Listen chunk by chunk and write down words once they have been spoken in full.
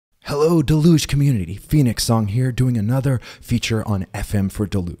Hello Deluge community, Phoenix Song here doing another feature on FM for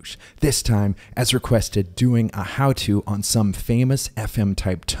Deluge. This time, as requested, doing a how-to on some famous FM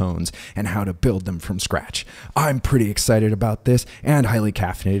type tones and how to build them from scratch. I'm pretty excited about this and highly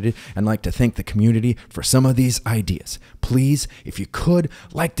caffeinated and like to thank the community for some of these ideas. Please, if you could,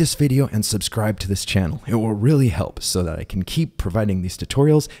 like this video and subscribe to this channel. It will really help so that I can keep providing these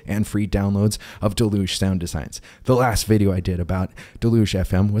tutorials and free downloads of Deluge sound designs. The last video I did about Deluge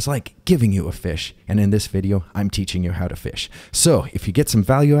FM was like giving you a fish, and in this video I'm teaching you how to fish. So if you get some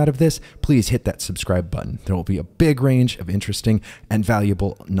value out of this, please hit that subscribe button. There will be a big range of interesting and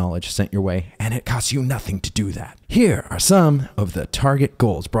valuable knowledge sent your way, and it costs you nothing to do that. Here are some of the target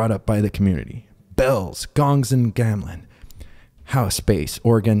goals brought up by the community: bells, gongs and gamelan, house bass,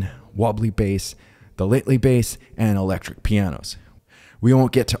 organ, wobbly bass, the lately bass, and electric pianos. We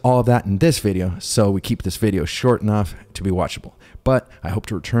won't get to all of that in this video, so we keep this video short enough to be watchable, but I hope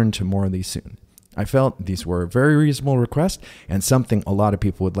to return to more of these soon. I felt these were a very reasonable request and something a lot of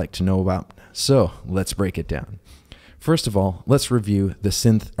people would like to know about, so let's break it down. First of all, let's review the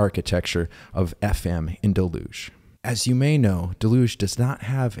synth architecture of FM in Deluge. As you may know, Deluge does not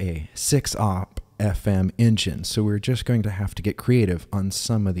have a 6-op FM engine, so we're just going to have to get creative on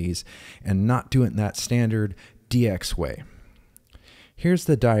some of these and not do it in that standard DX way. Here's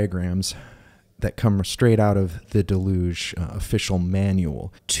the diagrams that come straight out of the Deluge official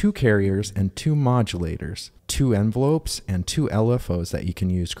manual. 2 carriers and 2 modulators, 2 envelopes, and 2 LFOs that you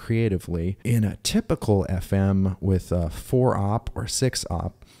can use creatively. In a typical FM with a 4-op or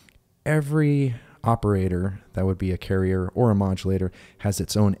 6-op, every operator, that would be a carrier or a modulator, has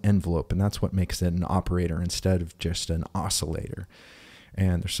its own envelope, and that's what makes it an operator instead of just an oscillator.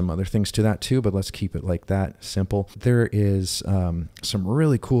 And there's some other things to that too, but let's keep it like that, simple. There is some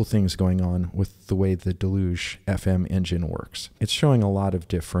really cool things going on with the way the Deluge FM engine works. It's showing a lot of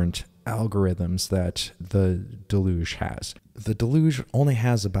different algorithms that the Deluge has. The Deluge only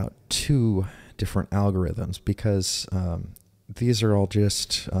has about 2 different algorithms because these are all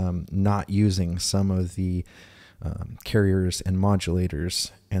just not using some of the carriers and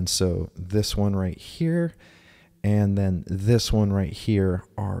modulators. And so this one right here and then this one right here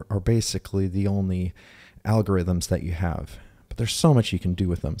are basically the only algorithms that you have. But there's so much you can do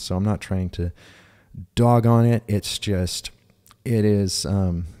with them, so I'm not trying to dog on it. It's just, it is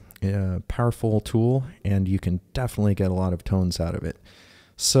a powerful tool, and you can definitely get a lot of tones out of it.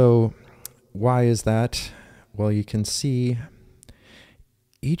 So why is that? Well, you can see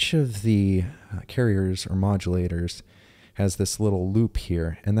each of the carriers or modulators has this little loop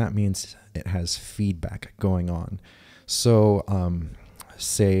here, and that means it has feedback going on. So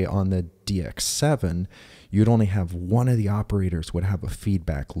say on the DX7, you'd only have one of the operators would have a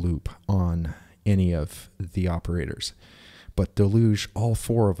feedback loop on any of the operators. But Deluge, all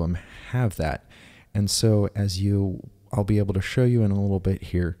 4 of them have that. And so I'll be able to show you in a little bit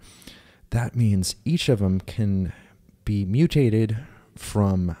here, that means each of them can be mutated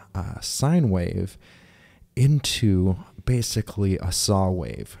from a sine wave into basically a saw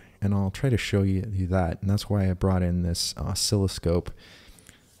wave. And I'll try to show you that, and that's why I brought in this oscilloscope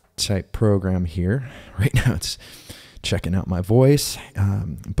type program here. Right now it's checking out my voice,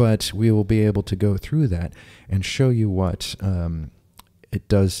 but we will be able to go through that and show you what it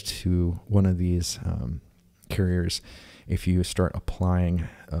does to one of these carriers if you start applying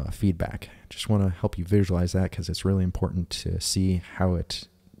feedback. Just want to help you visualize that because it's really important to see how it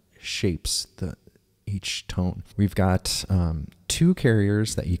shapes each tone. We've got 2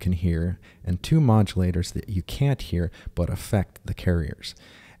 carriers that you can hear and 2 modulators that you can't hear but affect the carriers.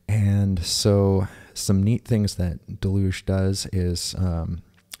 And so some neat things that Deluge does is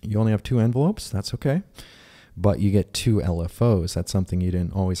you only have 2 envelopes, that's okay, but you get 2 LFOs. That's something you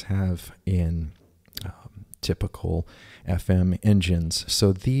didn't always have in typical FM engines.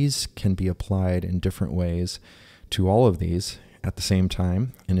 So these can be applied in different ways to all of these at the same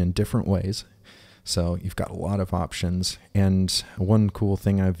time and in different ways. So you've got a lot of options, and one cool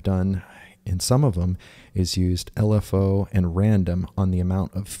thing I've done in some of them is used LFO and random on the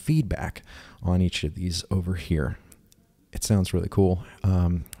amount of feedback on each of these over here. It sounds really cool.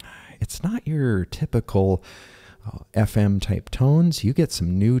 It's not your typical FM type tones. You get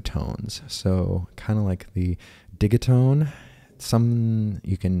some new tones, so kind of like the digatone.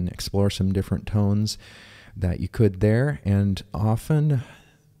 You can explore some different tones that you could there, and often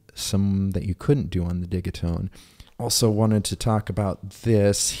some that you couldn't do on the digatone. Also wanted to talk about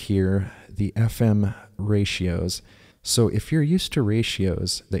this here, the FM ratios. So if you're used to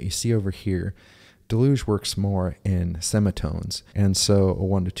ratios that you see over here, Deluge works more in semitones. And so a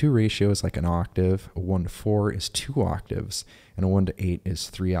 1 to 2 ratio is like an octave, a 1 to 4 is 2 octaves, and a 1 to 8 is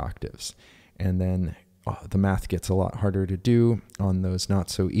 3 octaves. And then the math gets a lot harder to do on those not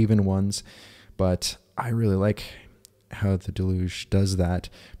so even ones, but I really like how the Deluge does that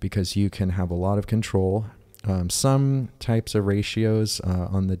because you can have a lot of control. Some types of ratios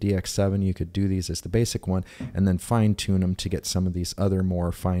on the DX7, you could do these as the basic one and then fine tune them to get some of these other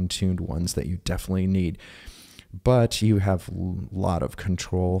more fine tuned ones that you definitely need. But you have a lot of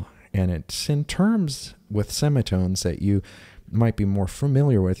control, and it's in terms with semitones that you might be more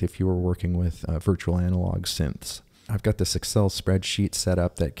familiar with if you were working with virtual analog synths. I've got this Excel spreadsheet set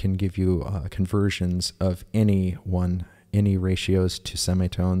up that can give you conversions of any ratios to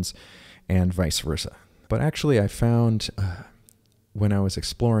semitones and vice versa. But actually I found when I was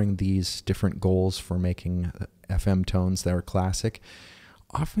exploring these different goals for making FM tones that are classic,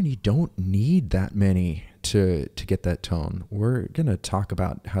 often you don't need that many to get that tone. We're going to talk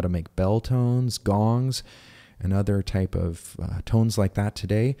about how to make bell tones, gongs, and other type of tones like that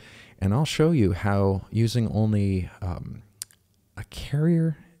today. And I'll show you how using only a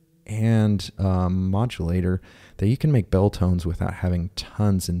carrier and modulator that you can make bell tones without having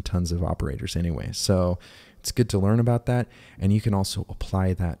tons and tons of operators anyway. So it's good to learn about that. And you can also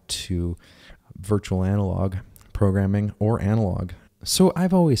apply that to virtual analog programming or analog. So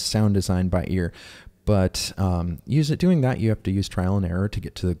I've always sound designed by ear, but doing that, you have to use trial and error to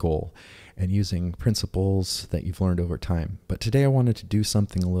get to the goal and using principles that you've learned over time. But today I wanted to do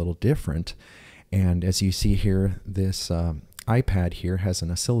something a little different. And as you see here, this iPad here has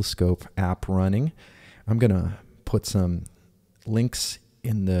an oscilloscope app running. I'm going to put some links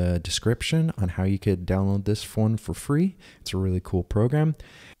in the description on how you could download this one for free. It's a really cool program.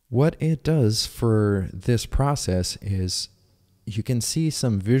 What it does for this process is you can see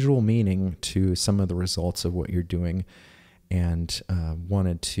some visual meaning to some of the results of what you're doing, and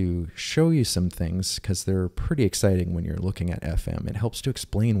wanted to show you some things because they're pretty exciting when you're looking at FM. It helps to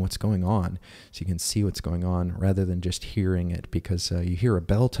explain what's going on so you can see what's going on rather than just hearing it, because you hear a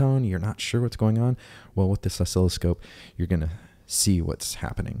bell tone, you're not sure what's going on. Well, with this oscilloscope, you're going to see what's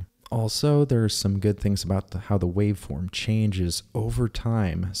happening. Also, there's some good things about how the waveform changes over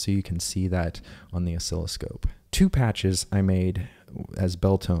time, so you can see that on the oscilloscope. 2 patches I made as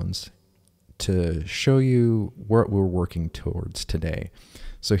bell tones to show you what we're working towards today.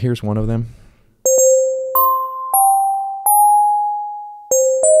 So here's one of them.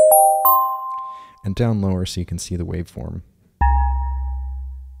 And down lower so you can see the waveform.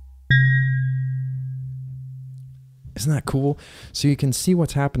 Isn't that cool? So you can see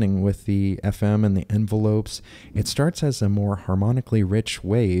what's happening with the FM and the envelopes. It starts as a more harmonically rich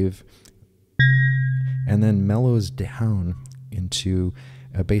wave and then mellows down into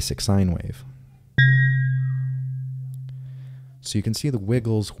a basic sine wave. So you can see the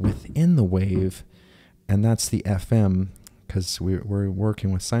wiggles within the wave, and that's the FM, because we're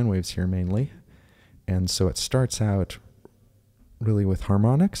working with sine waves here mainly. And so it starts out really with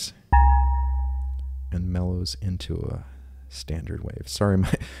harmonics and mellows into a standard wave. Sorry,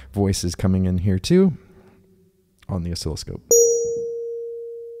 my voice is coming in here too on the oscilloscope.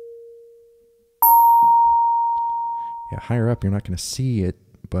 Yeah, higher up you're not going to see it,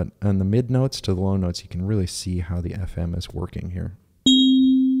 but on the mid notes to the low notes, you can really see how the FM is working here.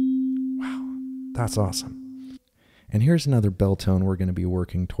 Wow, that's awesome. And here's another bell tone we're going to be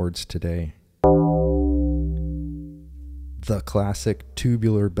working towards today. The classic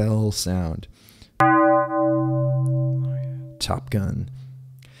tubular bell sound. Top Gun.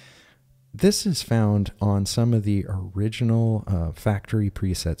 This is found on some of the original factory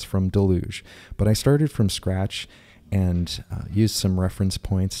presets from Deluge, but I started from scratch and used some reference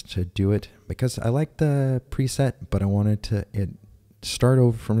points to do it because I liked the preset, but I wanted to start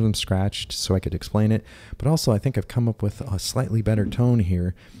over from scratch so I could explain it. But also I think I've come up with a slightly better tone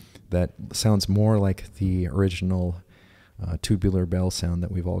here that sounds more like the original tubular bell sound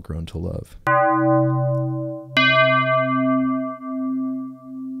that we've all grown to love.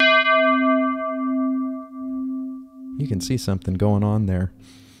 You can see something going on there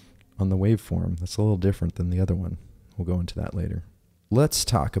on the waveform. That's a little different than the other one. We'll go into that later. Let's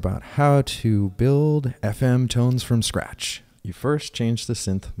talk about how to build FM tones from scratch. You first change the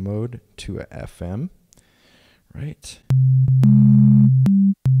synth mode to a FM, right?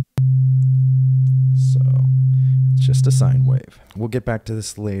 So it's just a sine wave. We'll get back to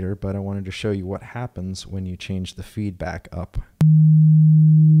this later, but I wanted to show you what happens when you change the feedback up.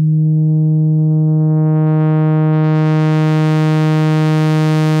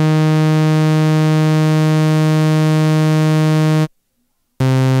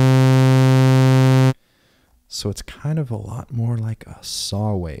 So it's kind of a lot more like a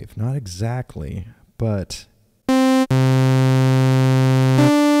saw wave. Not exactly, but you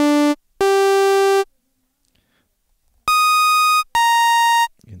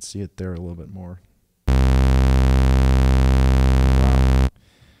can see it there a little bit more. Wow.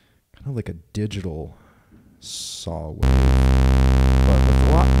 Kind of like a digital saw wave, but with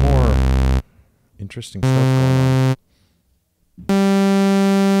a lot more interesting stuff going on.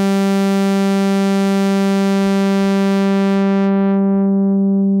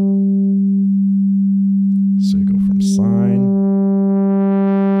 So you go from sine,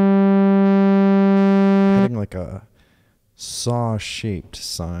 heading like a saw-shaped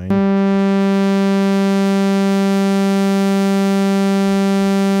sine.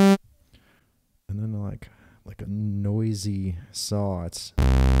 And then like a noisy saw. It's see a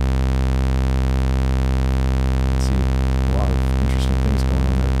lot of interesting things going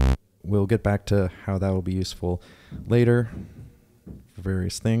on there. We'll get back to how that will be useful later for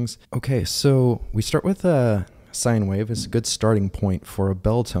various things. Okay, so we start with a sine wave. It's a good starting point for a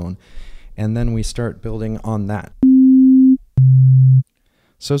bell tone, and then we start building on that.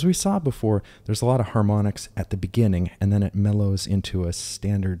 So as we saw before, there's a lot of harmonics at the beginning, and then it mellows into a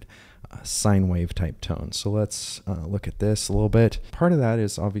standard sine wave type tone. So let's look at this a little bit. Part of that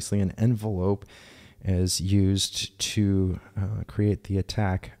is obviously an envelope is used to create the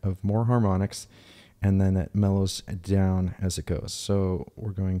attack of more harmonics, and then it mellows down as it goes. So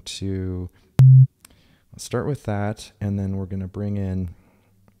we're going to start with that, and then we're going to bring in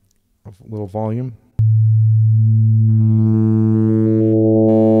a little volume.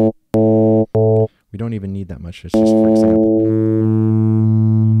 We don't even need that much. It's just for example.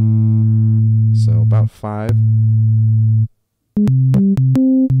 So about 5.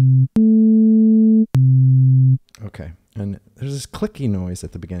 Okay, and there's this clicky noise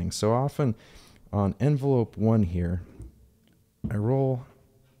at the beginning. So often on envelope 1 here, I roll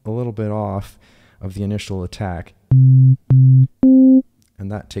a little bit off of the initial attack, and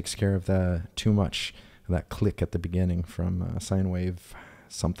that takes care of the too much of that click at the beginning from sine wave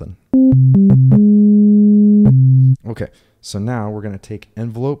something. Okay, so now we're going to take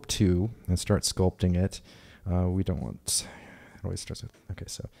envelope 2 and start sculpting it. We don't want, it always starts with, okay,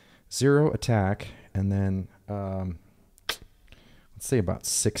 so 0 attack, and then let's say about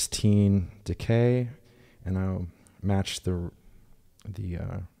 16 decay, and I'll match the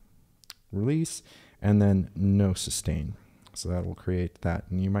release, and then no sustain. So that will create that,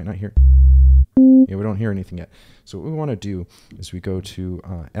 and you might not hear. Yeah, we don't hear anything yet. So what we want to do is we go to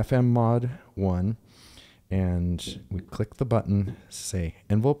FM mod 1, and we click the button, say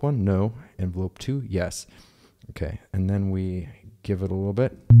envelope 1, no, envelope 2, yes. Okay, and then we give it a little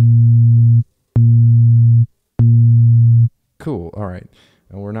bit. Cool, all right.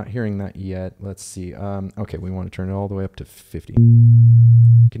 And we're not hearing that yet. Let's see. Okay, we want to turn it all the way up to 50.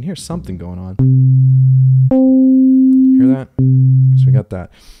 You can hear something going on. Hear that? So we got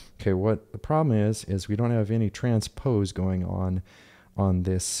that. Okay, what the problem is we don't have any transpose going on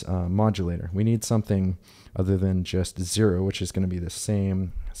this modulator. We need something other than just 0, which is going to be the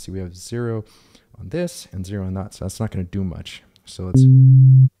same. See, we have 0 on this and 0 on that, so that's not going to do much. So let's,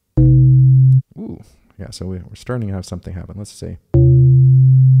 ooh, yeah, so we're starting to have something happen. Let's say,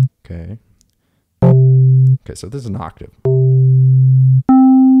 okay. Okay, so this is an octave.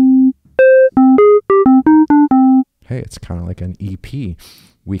 Hey, it's kind of like an EP.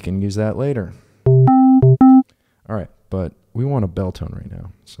 We can use that later. All right, but we want a bell tone right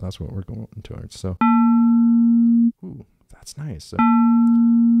now, so that's what we're going towards. So, ooh, that's nice. So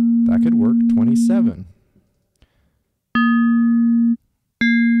that could work. 27.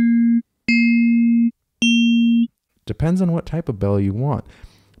 Depends on what type of bell you want,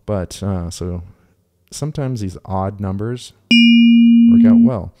 but so sometimes these odd numbers work out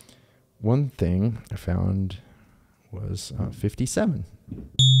well. One thing I found was 57.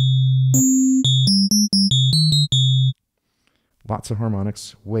 Lots of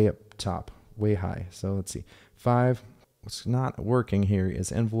harmonics way up top, way high. So let's see. 5. What's not working here is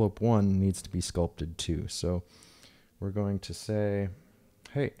envelope 1 needs to be sculpted too. So we're going to say,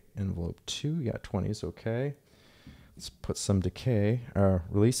 hey, envelope 2, yeah, 20 is okay. Let's put some decay,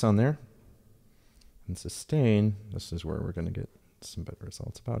 release on there. And sustain, this is where we're going to get some better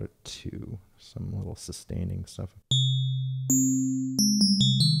results. About a 2, some little sustaining stuff.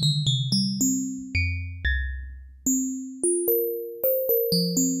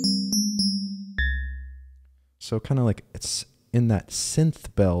 So kind of like it's in that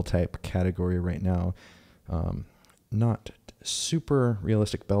synth bell type category right now. Not super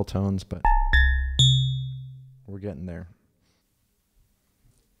realistic bell tones, but we're getting there.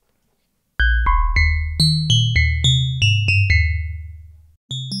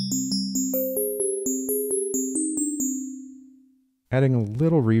 Adding a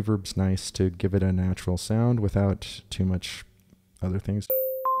little reverb's nice to give it a natural sound without too much other things.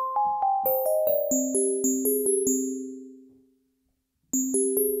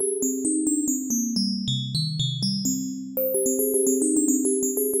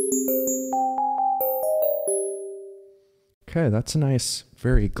 Okay, that's a nice,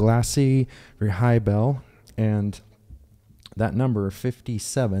 very glassy, very high bell, and that number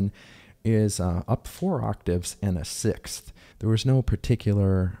 57 is up 4 octaves and a sixth. There was no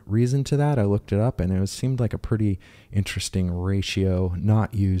particular reason to that. I looked it up, and it seemed like a pretty interesting ratio,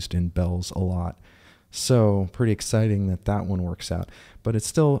 not used in bells a lot. So pretty exciting that that one works out, but it's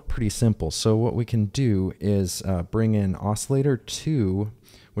still pretty simple. So what we can do is bring in oscillator 2,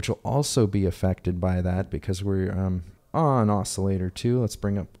 which will also be affected by that because we're on oscillator 2. Let's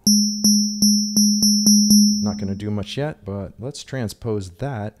bring up, not going to do much yet, but let's transpose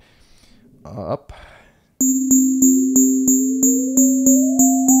that up.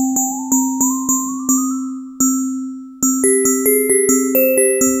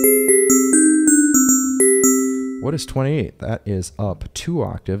 What is 28? That is up 2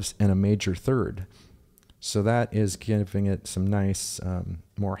 octaves and a major third. So that is giving it some nice,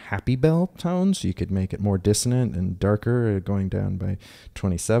 more happy bell tones. You could make it more dissonant and darker, going down by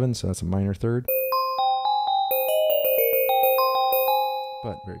 27, so that's a minor third.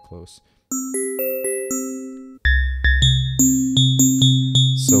 But very close.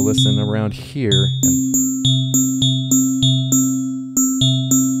 So listen around here. And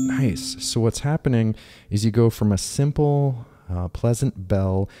nice. So what's happening is you go from a simple pleasant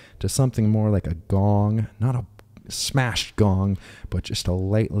bell to something more like a gong, not a smashed gong, but just a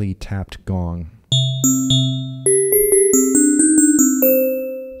lightly tapped gong.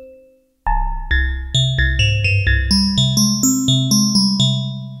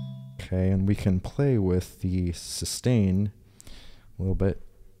 Okay, and we can play with the sustain a little bit.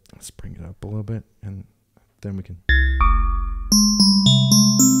 Let's bring it up a little bit, and then we can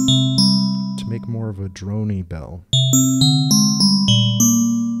to make more of a drony bell.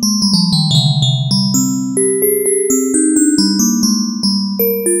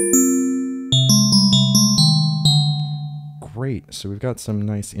 Great, so we've got some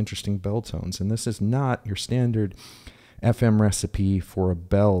nice interesting bell tones, and this is not your standard FM recipe for a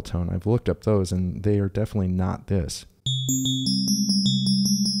bell tone. I've looked up those and they are definitely not this.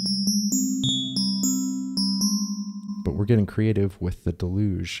 But we're getting creative with the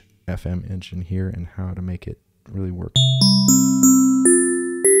Deluge FM engine here and how to make it really work.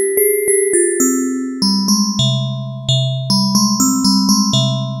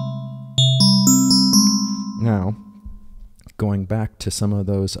 Now, going back to some of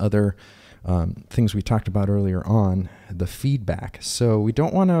those other things we talked about earlier on, the feedback. So we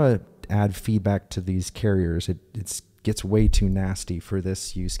don't want to add feedback to these carriers. It gets way too nasty for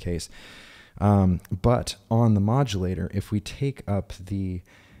this use case. But on the modulator, if we take up the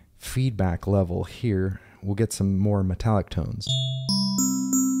feedback level here, we'll get some more metallic tones.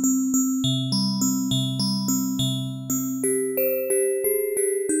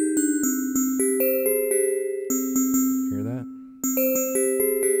 Hear that?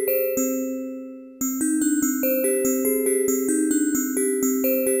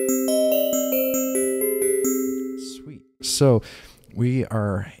 Sweet. So we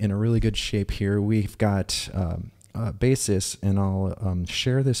are in a really good shape here. We've got a basis, and I'll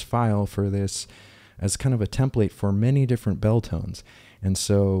share this file for this as kind of a template for many different bell tones. And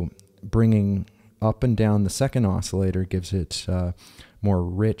so bringing up and down the second oscillator gives it more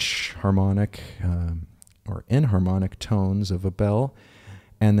rich harmonic or enharmonic tones of a bell,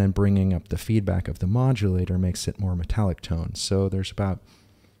 and then bringing up the feedback of the modulator makes it more metallic tones. So there's about,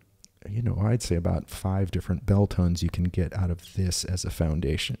 you know, I'd say about 5 different bell tones you can get out of this as a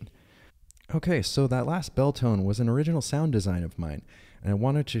foundation. Okay, so that last bell tone was an original sound design of mine, and I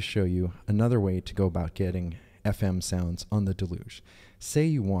wanted to show you another way to go about getting FM sounds on the Deluge. Say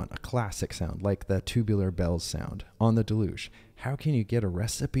you want a classic sound, like the Tubular Bells sound on the Deluge. How can you get a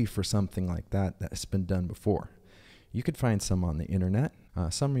recipe for something like that that's been done before? You could find some on the internet.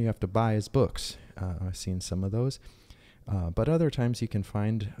 Some you have to buy as books. I've seen some of those. But other times you can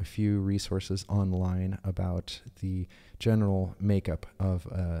find a few resources online about the general makeup of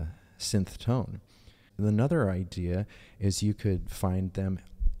a synth tone. And another idea is you could find them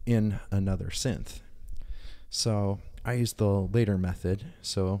in another synth. So I use the later method,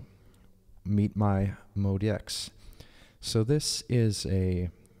 so meet my Mode X. So this is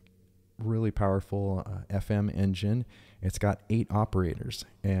a really powerful FM engine. It's got 8 operators,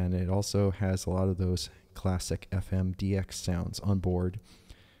 and it also has a lot of those classic FM DX sounds on board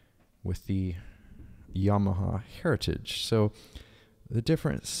with the Yamaha heritage. So The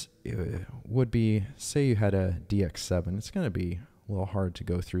difference would be, say you had a DX7, it's going to be a little hard to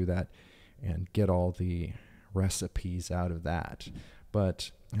go through that and get all the recipes out of that.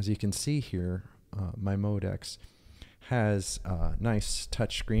 But as you can see here, my Modex has a nice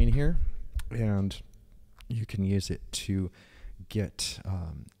touch screen here, and you can use it to get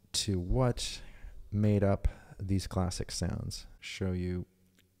to what made up these classic sounds, show you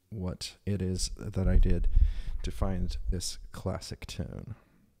what it is that I did to find this classic tone.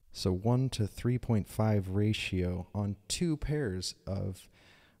 So 1 to 3.5 ratio on 2 pairs of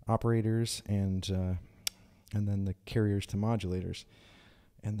operators and then the carriers to modulators.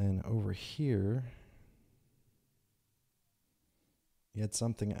 And then over here, you had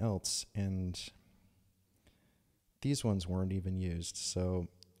something else, and these ones weren't even used. So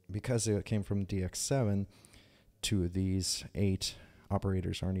because it came from DX7, 2 of these 8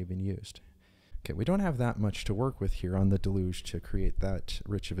 operators aren't even used. Okay, we don't have that much to work with here on the Deluge to create that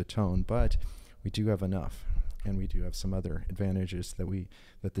rich of a tone, but we do have enough, and we do have some other advantages that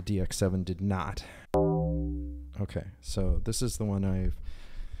the DX7 did not. Okay, so this is the one I've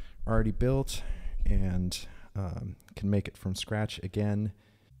already built and can make it from scratch again.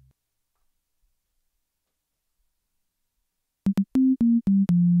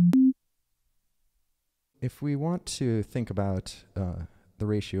 If we want to think about the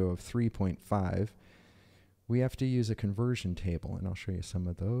ratio of 3.5, we have to use a conversion table, and I'll show you some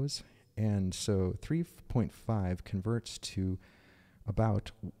of those. And so 3.5 converts to about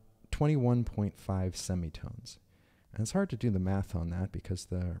 21.5 semitones. And it's hard to do the math on that because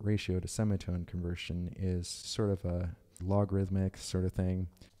the ratio to semitone conversion is sort of a logarithmic sort of thing.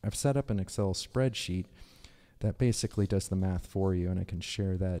 I've set up an Excel spreadsheet that basically does the math for you, and I can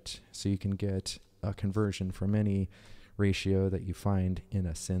share that so you can get a conversion from any ratio that you find in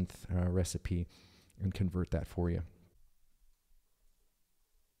a synth recipe and convert that for you.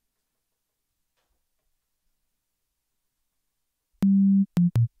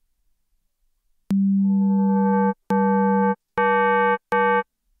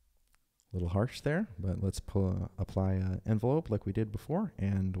 A little harsh there, but let's apply an envelope like we did before,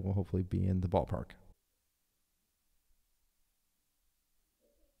 and we'll hopefully be in the ballpark.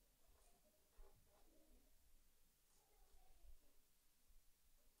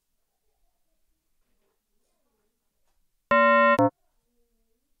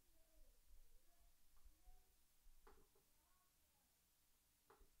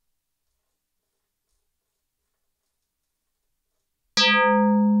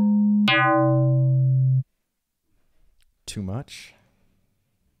 Too much?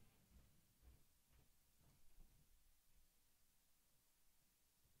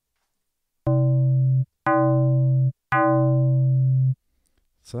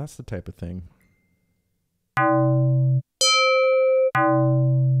 So that's the type of thing. Oh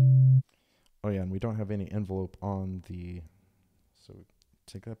yeah, and we don't have any envelope on the, so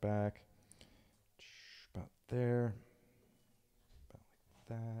take that back, about there, about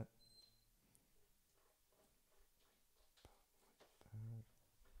like that.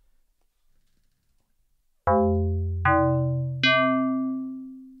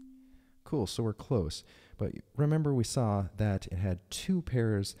 Cool, so we're close. But remember we saw that it had 2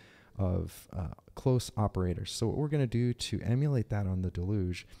 pairs of close operators. So what we're going to do to emulate that on the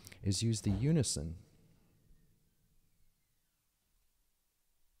Deluge is use the unison.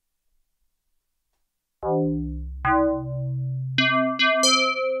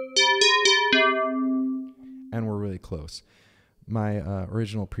 And we're really close. My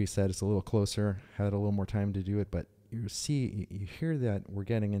original preset is a little closer, had a little more time to do it, but you see, you hear that we're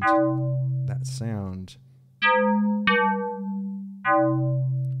getting into that sound,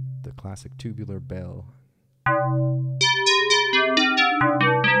 the classic tubular bell.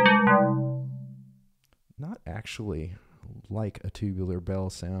 Not actually like a tubular bell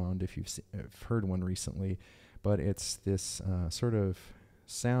sound if you've heard one recently, but it's this sort of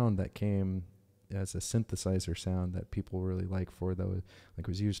sound that came as a synthesizer sound that people really like for those, like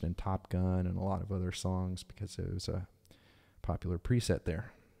was used in Top Gun and a lot of other songs because it was a popular preset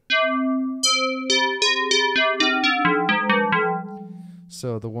there.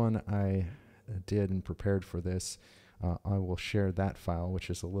 So the one I did and prepared for this, I will share that file, which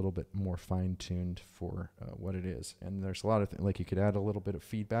is a little bit more fine-tuned for what it is. And there's a lot of things, like you could add a little bit of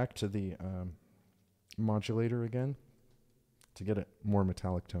feedback to the modulator again to get it more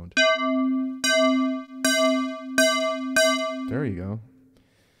metallic toned. There you go.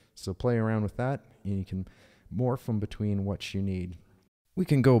 So play around with that, and you can morph them between what you need. We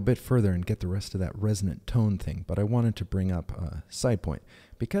can go a bit further and get the rest of that resonant tone thing, but I wanted to bring up a side point.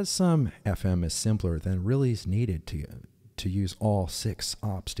 Because some FM is simpler than really is needed to use all 6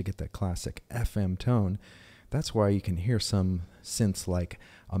 ops to get that classic FM tone. That's why you can hear some synths like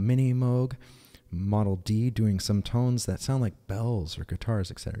a Mini Moog, Model D doing some tones that sound like bells or guitars,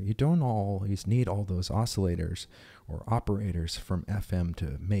 etc. You don't always need all those oscillators or operators from FM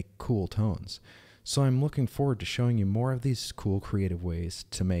to make cool tones. So I'm looking forward to showing you more of these cool creative ways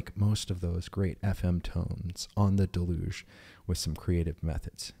to make most of those great FM tones on the Deluge with some creative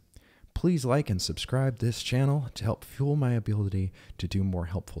methods. Please like and subscribe this channel to help fuel my ability to do more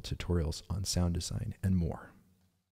helpful tutorials on sound design and more.